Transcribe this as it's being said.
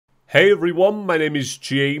Hey everyone, my name is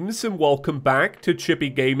James and welcome back to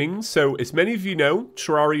ChippyGaming. So as many of you know,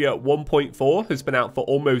 Terraria 1.4 has been out for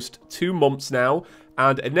almost 2 months now,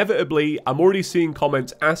 and inevitably I'm already seeing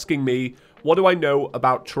comments asking me, what do I know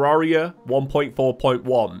about Terraria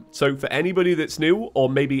 1.4.1? So for anybody that's new or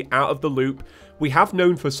maybe out of the loop, we have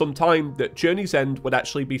known for some time that Journey's End would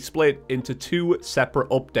actually be split into 2 separate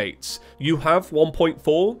updates. You have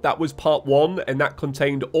 1.4, that was part 1, and that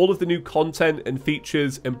contained all of the new content and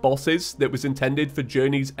features and bosses that was intended for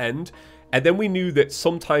Journey's End. And then we knew that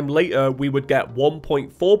sometime later we would get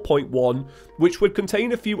 1.4.1, which would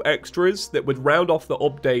contain a few extras that would round off the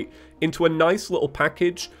update into a nice little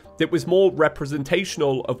package that was more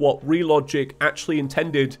representational of what Relogic actually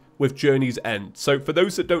intended with Journey's End. So for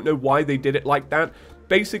those that don't know why they did it like that,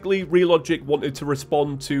 basically Relogic wanted to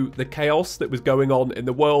respond to the chaos that was going on in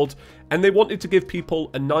the world, and they wanted to give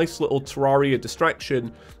people a nice little Terraria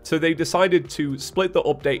distraction, so they decided to split the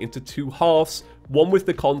update into 2 halves, one with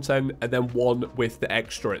the content and then one with the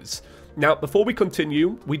extras. Now, before we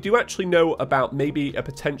continue, we do actually know about maybe a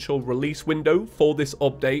potential release window for this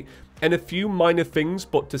update and a few minor things,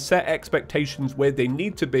 but to set expectations where they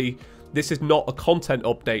need to be, this is not a content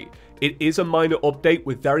update. It is a minor update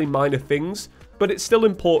with very minor things, but it's still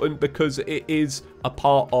important because it is a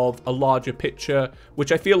part of a larger picture,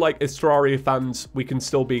 which I feel like as Terraria fans, we can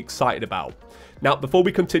still be excited about. Now, before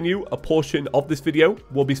we continue, a portion of this video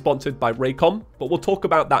will be sponsored by Raycom, but we'll talk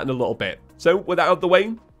about that in a little bit. So with that out of the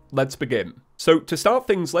way, let's begin. So to start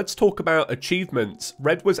things, let's talk about achievements.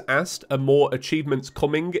 Red was asked are more achievements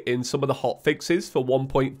coming in some of the hotfixes for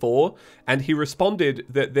 1.4, and he responded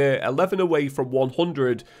that they're 11 away from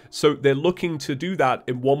 100, so they're looking to do that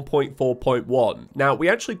in 1.4.1. Now, we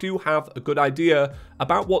actually do have a good idea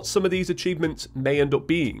about what some of these achievements may end up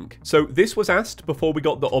being. So this was asked before we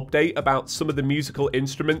got the update about some of the musical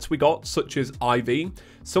instruments we got, such as Ivy.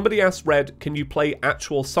 Somebody asked Red, can you play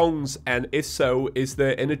actual songs, and if so, is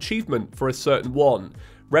there an achievement for a certain one?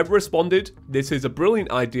 Red responded, this is a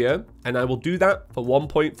brilliant idea, and I will do that for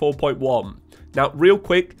 1.4.1. Now, real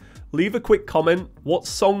quick, leave a quick comment. What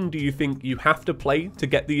song do you think you have to play to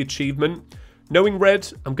get the achievement? Knowing Red,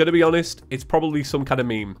 I'm going to be honest, it's probably some kind of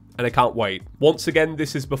meme, and I can't wait. Once again,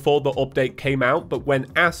 this is before the update came out, but when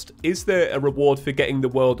asked, is there a reward for getting the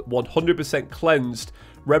world 100% cleansed,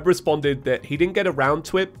 Red responded that he didn't get around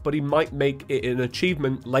to it, but he might make it an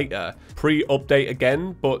achievement later. Pre-update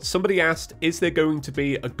again, but somebody asked, is there going to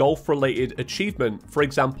be a golf-related achievement, for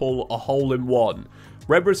example, a hole-in-one?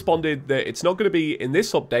 Red responded that it's not going to be in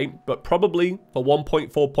this update, but probably for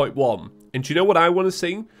 1.4.1. And do you know what I want to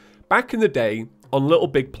see? Back in the day, on Little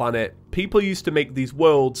Big Planet, people used to make these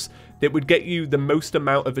worlds that would get you the most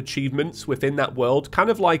amount of achievements within that world,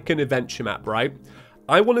 kind of like an adventure map, right?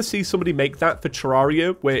 I want to see somebody make that for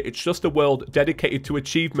Terraria, where it's just a world dedicated to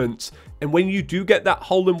achievements, and when you do get that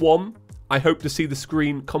hole-in-one, I hope to see the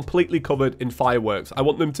screen completely covered in fireworks. I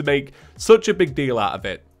want them to make such a big deal out of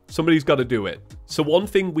it. Somebody's got to do it. So one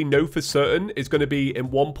thing we know for certain is going to be in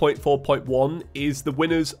 1.4.1 is the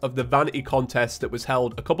winners of the vanity contest that was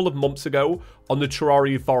held a couple of months ago on the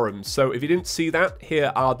Terraria forums. So if you didn't see that,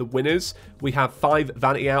 here are the winners. We have 5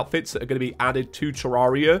 vanity outfits that are going to be added to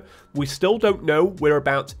Terraria. We still don't know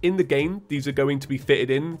whereabouts in the game these are going to be fitted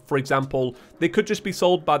in. For example, they could just be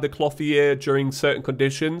sold by the clothier during certain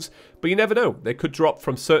conditions, but you never know. They could drop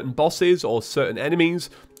from certain bosses or certain enemies,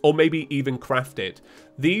 or maybe even crafted.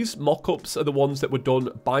 These mock-ups are the ones that were done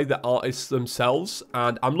by the artists themselves,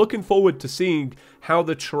 and I'm looking forward to seeing how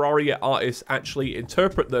the Terraria artists actually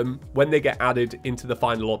interpret them when they get added into the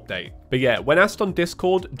final update. But yeah, when asked on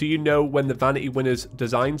Discord, do you know when the vanity winners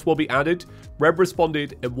designs will be added? Red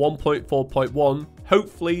responded in 1.4.1,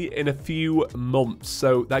 hopefully in a few months.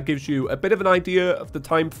 So that gives you a bit of an idea of the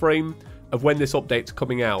time frame of when this update's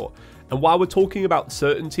coming out. And while we're talking about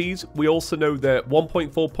certainties, we also know that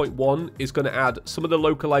 1.4.1 is going to add some of the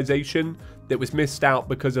localization that was missed out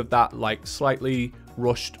because of that like slightly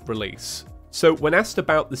rushed release. So when asked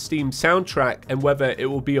about the Steam soundtrack and whether it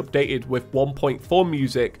will be updated with 1.4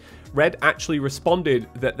 music, Red actually responded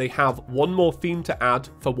that they have one more theme to add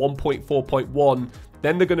for 1.4.1,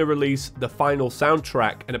 then they're going to release the final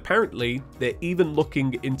soundtrack, and apparently they're even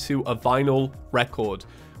looking into a vinyl record,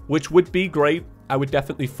 which would be great. I would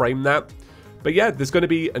definitely frame that. But yeah, there's going to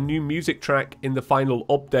be a new music track in the final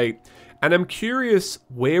update, and I'm curious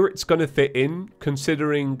where it's going to fit in,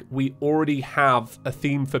 considering we already have a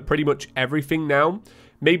theme for pretty much everything now.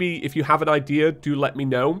 Maybe if you have an idea, do let me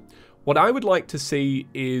know. What I would like to see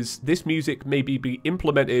is this music maybe be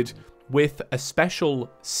implemented with a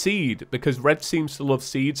special seed, because Red seems to love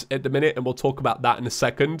seeds at the minute, and we'll talk about that in a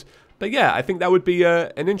second. But yeah, I think that would be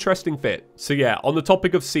an interesting fit. So yeah, on the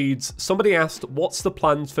topic of seeds, somebody asked, what's the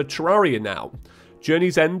plans for Terraria now?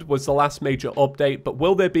 Journey's End was the last major update, but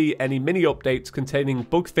will there be any mini updates containing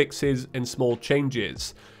bug fixes and small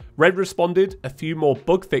changes? Red responded, a few more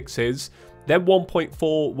bug fixes, then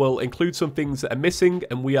 1.4 will include some things that are missing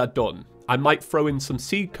and we are done. I might throw in some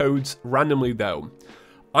seed codes randomly though.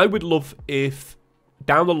 I would love if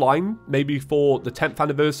down the line, maybe for the 10th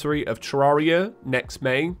anniversary of Terraria next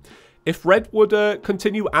May, if Red would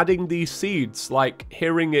continue adding these seeds, like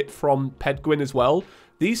hearing it from Pedguin as well.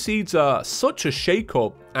 These seeds are such a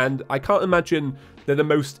shake-up, and I can't imagine they're the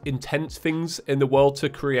most intense things in the world to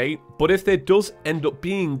create. But if there does end up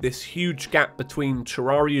being this huge gap between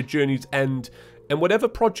Terraria Journey's End and whatever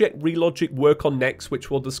project Relogic work on next, which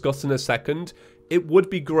we'll discuss in a second, it would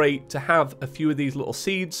be great to have a few of these little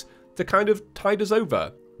seeds to kind of tide us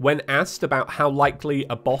over. When asked about how likely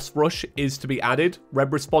a boss rush is to be added,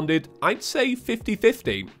 Red responded, I'd say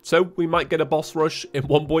 50-50. So we might get a boss rush in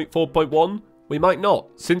 1.4.1. We might not.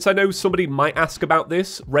 Since I know somebody might ask about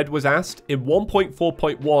this, Red was asked, in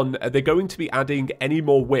 1.4.1, are they going to be adding any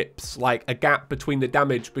more whips, like a gap between the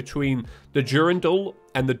damage between the Durandal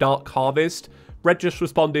and the Dark Harvest? Red just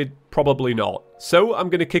responded, probably not. So I'm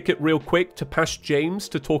going to kick it real quick to pass James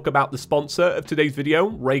to talk about the sponsor of today's video,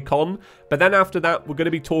 Raycon. But then after that, we're going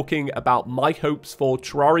to be talking about my hopes for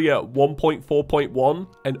Terraria 1.4.1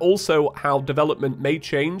 and also how development may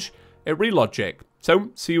change at Relogic. So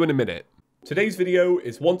see you in a minute. Today's video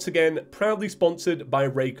is once again proudly sponsored by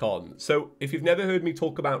Raycon. So if you've never heard me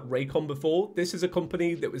talk about Raycon before, this is a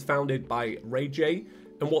company that was founded by Ray J,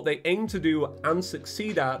 and what they aim to do and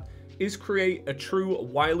succeed at is create a true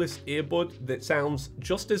wireless earbud that sounds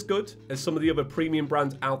just as good as some of the other premium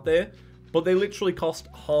brands out there, but they literally cost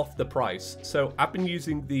half the price. So I've been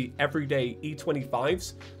using the everyday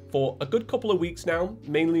E25s for a good couple of weeks now,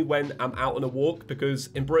 mainly when I'm out on a walk, because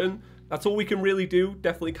in Britain, that's all we can really do.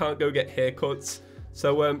 Definitely can't go get haircuts.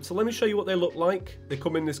 So let me show you what they look like. They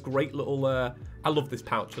come in this great little, I love this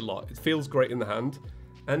pouch a lot. It feels great in the hand.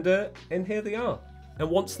 And here they are. And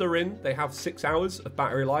once they're in, they have 6 hours of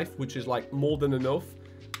battery life, which is like more than enough.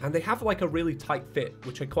 And they have like a really tight fit,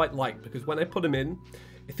 which I quite like, because when I put them in,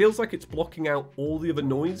 it feels like it's blocking out all the other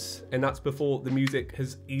noise. And that's before the music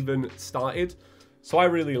has even started. So I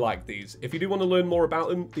really like these. If you do want to learn more about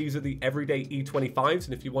them, these are the everyday E25s.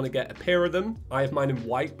 And if you want to get a pair of them, I have mine in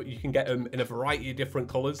white, but you can get them in a variety of different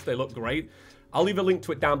colors. They look great. I'll leave a link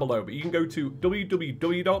to it down below, but you can go to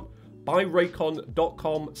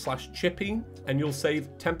www.buyraycon.com/chippy and you'll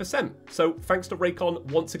save 10%. So thanks to Raycon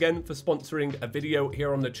once again for sponsoring a video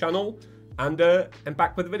here on the channel, and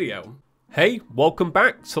back with the video. Hey, welcome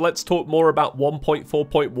back. So let's talk more about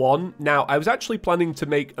 1.4.1. Now, I was actually planning to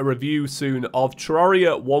make a review soon of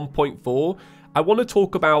Terraria 1.4. I want to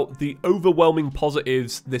talk about the overwhelming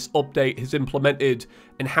positives this update has implemented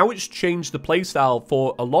and how it's changed the playstyle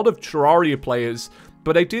for a lot of Terraria players,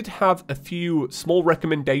 but I did have a few small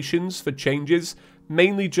recommendations for changes,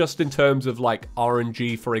 mainly just in terms of like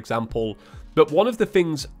RNG, for example. But one of the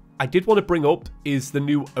things I did want to bring up is the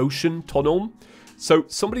new ocean tunnel. So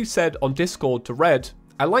somebody said on Discord to Red,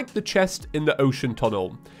 I like the chest in the ocean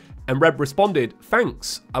tunnel. And Red responded,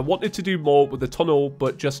 thanks, I wanted to do more with the tunnel,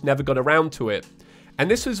 but just never got around to it. And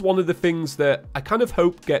this is one of the things that I kind of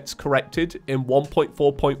hope gets corrected in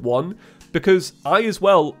 1.4.1, because I as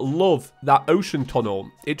well love that ocean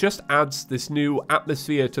tunnel. It just adds this new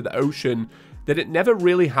atmosphere to the ocean that it never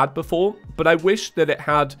really had before, but I wish that it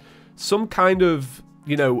had some kind of,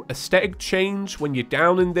 you know, aesthetic change when you're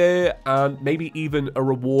down in there, and maybe even a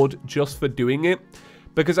reward just for doing it.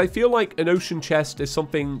 Because I feel like an ocean chest is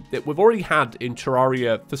something that we've already had in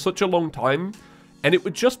Terraria for such a long time, and it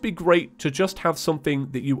would just be great to just have something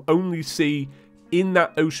that you only see in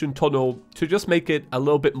that ocean tunnel to just make it a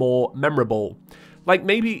little bit more memorable. Like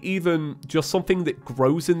maybe even just something that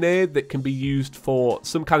grows in there that can be used for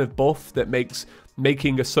some kind of buff that makes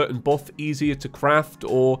making a certain buff easier to craft,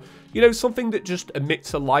 or, you know, something that just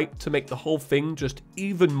emits a light to make the whole thing just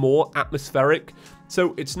even more atmospheric.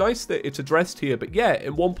 So it's nice that it's addressed here, but yeah,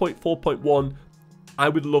 in 1.4.1, I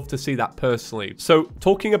would love to see that personally. So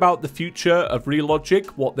talking about the future of Relogic,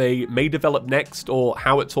 what they may develop next, or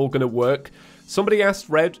how it's all going to work, somebody asked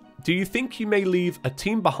Red, do you think you may leave a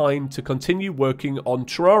team behind to continue working on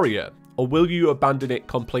Terraria, or will you abandon it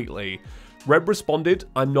completely? Red responded,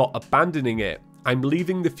 I'm not abandoning it. I'm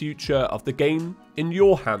leaving the future of the game in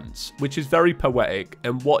your hands, which is very poetic,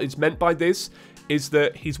 and what is meant by this is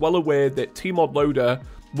that he's well aware that Tmod Loader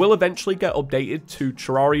will eventually get updated to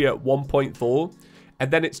Terraria 1.4, And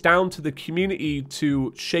then it's down to the community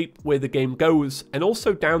to shape where the game goes, and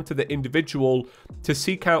also down to the individual to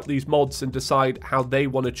seek out these mods and decide how they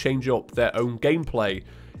want to change up their own gameplay.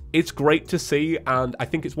 It's great to see, and I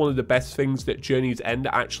think it's one of the best things that Journey's End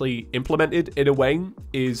actually implemented in a way,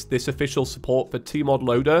 is this official support for Tmod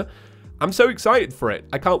Loader. I'm so excited for it.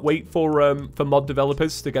 I can't wait for mod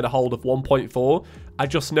developers to get a hold of 1.4. I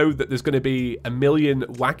just know that there's going to be a million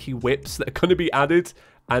wacky whips that are going to be added,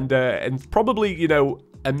 and probably, you know,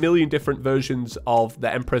 a million different versions of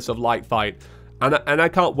the Empress of Light fight. And I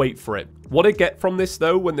can't wait for it. What I get from this,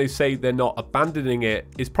 though, when they say they're not abandoning it,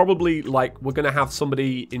 is probably like we're going to have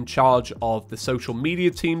somebody in charge of the social media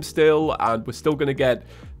team still, and we're still going to get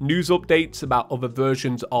news updates about other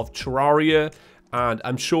versions of Terraria. And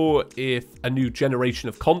I'm sure if a new generation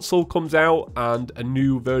of console comes out and a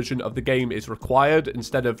new version of the game is required,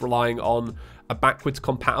 instead of relying on a backwards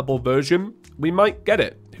compatible version, we might get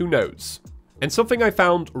it. Who knows? And something I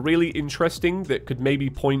found really interesting that could maybe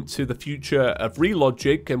point to the future of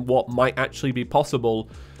Relogic and what might actually be possible.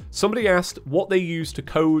 Somebody asked what they use to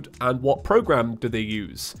code and what program do they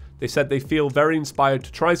use. They said they feel very inspired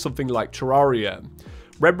to try something like Terraria.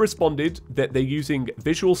 Reb responded that they're using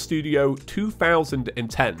Visual Studio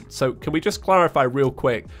 2010. So can we just clarify real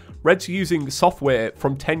quick? Red's using software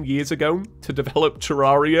from 10 years ago to develop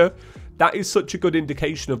Terraria. That is such a good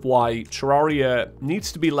indication of why Terraria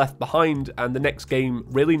needs to be left behind and the next game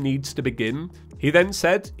really needs to begin. He then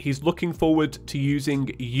said he's looking forward to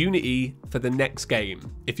using Unity for the next game.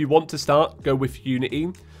 If you want to start, go with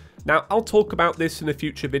Unity. Now, I'll talk about this in a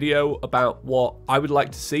future video about what I would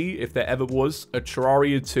like to see if there ever was a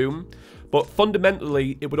Terraria 2, but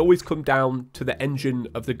fundamentally, it would always come down to the engine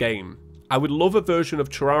of the game. I would love a version of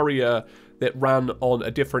Terraria that ran on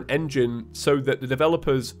a different engine so that the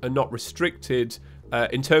developers are not restricted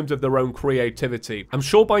in terms of their own creativity. I'm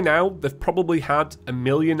sure by now they've probably had a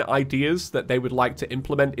million ideas that they would like to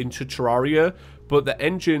implement into Terraria, but the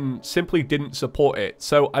engine simply didn't support it.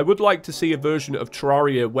 So I would like to see a version of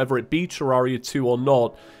Terraria, whether it be Terraria 2 or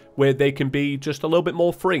not, where they can be just a little bit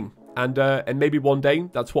more free. And maybe one day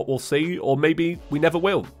that's what we'll see, or maybe we never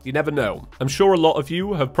will. You never know. I'm sure a lot of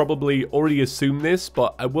you have probably already assumed this,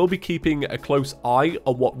 but I will be keeping a close eye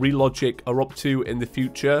on what Relogic are up to in the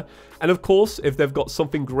future. And of course, if they've got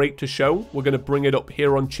something great to show, we're going to bring it up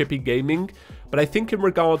here on ChippyGaming. But I think in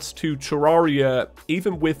regards to Terraria,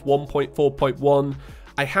 even with 1.4.1,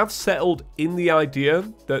 I have settled in the idea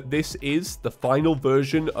that this is the final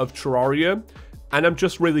version of Terraria. And I'm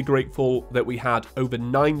just really grateful that we had over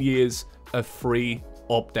 9 years of free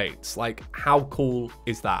updates. Like, how cool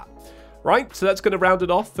is that? Right, so that's going to round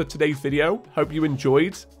it off for today's video. Hope you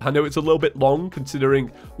enjoyed. I know it's a little bit long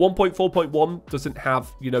considering 1.4.1 doesn't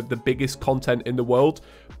have, you know, the biggest content in the world,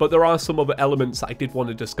 but there are some other elements that I did want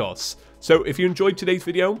to discuss. So if you enjoyed today's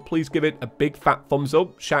video, please give it a big fat thumbs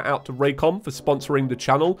up. Shout out to Raycom for sponsoring the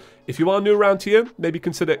channel. If you are new around here, maybe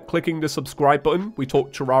consider clicking the subscribe button. We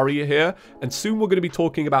talk Terraria here, and soon we're going to be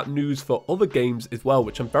talking about news for other games as well,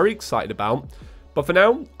 which I'm very excited about. But for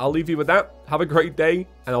now, I'll leave you with that. Have a great day,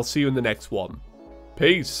 and I'll see you in the next one.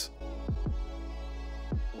 Peace.